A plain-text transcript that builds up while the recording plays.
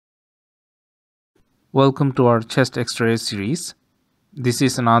Welcome to our chest X-ray series. This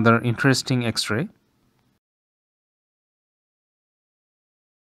is another interesting X-ray.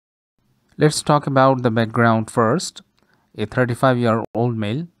 Let's talk about the background first. A 35-year-old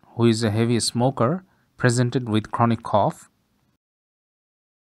male who is a heavy smoker presented with chronic cough.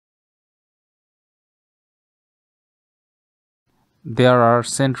 There are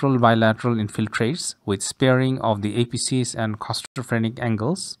central bilateral infiltrates with sparing of the apices and costophrenic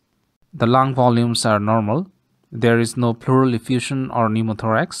angles. The lung volumes are normal. There is no pleural effusion or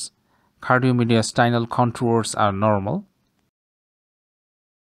pneumothorax. Cardiomediastinal contours are normal.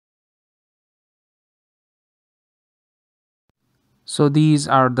 So these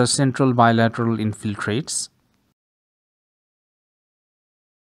are the central bilateral infiltrates.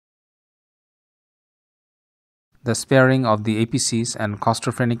 The sparing of the apices and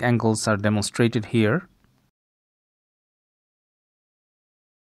costophrenic angles are demonstrated here.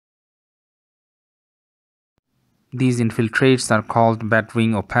 These infiltrates are called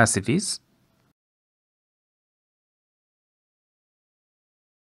bat-wing opacities.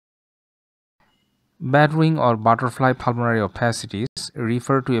 Bat-wing or butterfly pulmonary opacities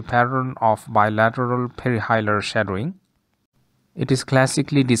refer to a pattern of bilateral perihilar shadowing. It is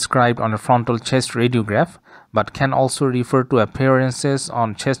classically described on a frontal chest radiograph, but can also refer to appearances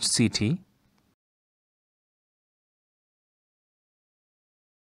on chest CT.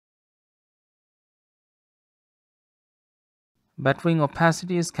 Bat-wing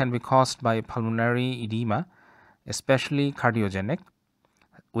opacities can be caused by pulmonary edema, especially cardiogenic,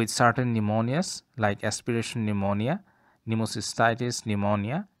 with certain pneumonias like aspiration pneumonia, pneumocystitis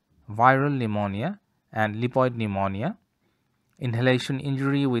pneumonia, viral pneumonia, and lipoid pneumonia, inhalation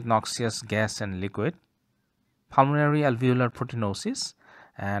injury with noxious gas and liquid, pulmonary alveolar proteinosis,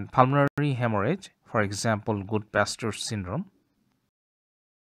 and pulmonary hemorrhage, for example, Good-Pasteur syndrome.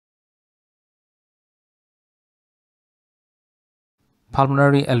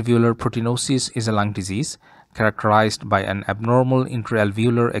 Pulmonary alveolar proteinosis is a lung disease characterized by an abnormal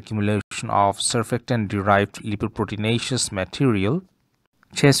intraalveolar accumulation of surfactant-derived lipoproteinaceous material.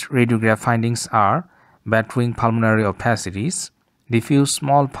 Chest radiograph findings are bat-wing pulmonary opacities, diffuse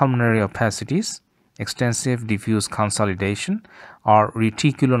small pulmonary opacities, extensive diffuse consolidation, or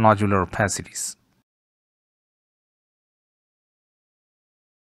reticulonodular opacities.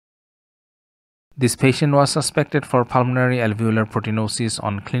 This patient was suspected for pulmonary alveolar proteinosis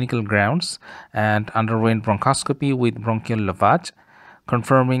on clinical grounds and underwent bronchoscopy with bronchial lavage,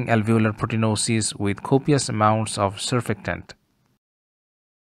 confirming alveolar proteinosis with copious amounts of surfactant.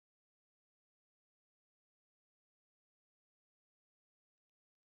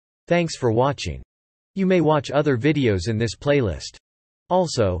 Thanks for watching. You may watch other videos in this playlist.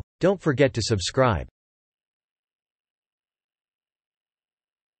 Also, don't forget to subscribe.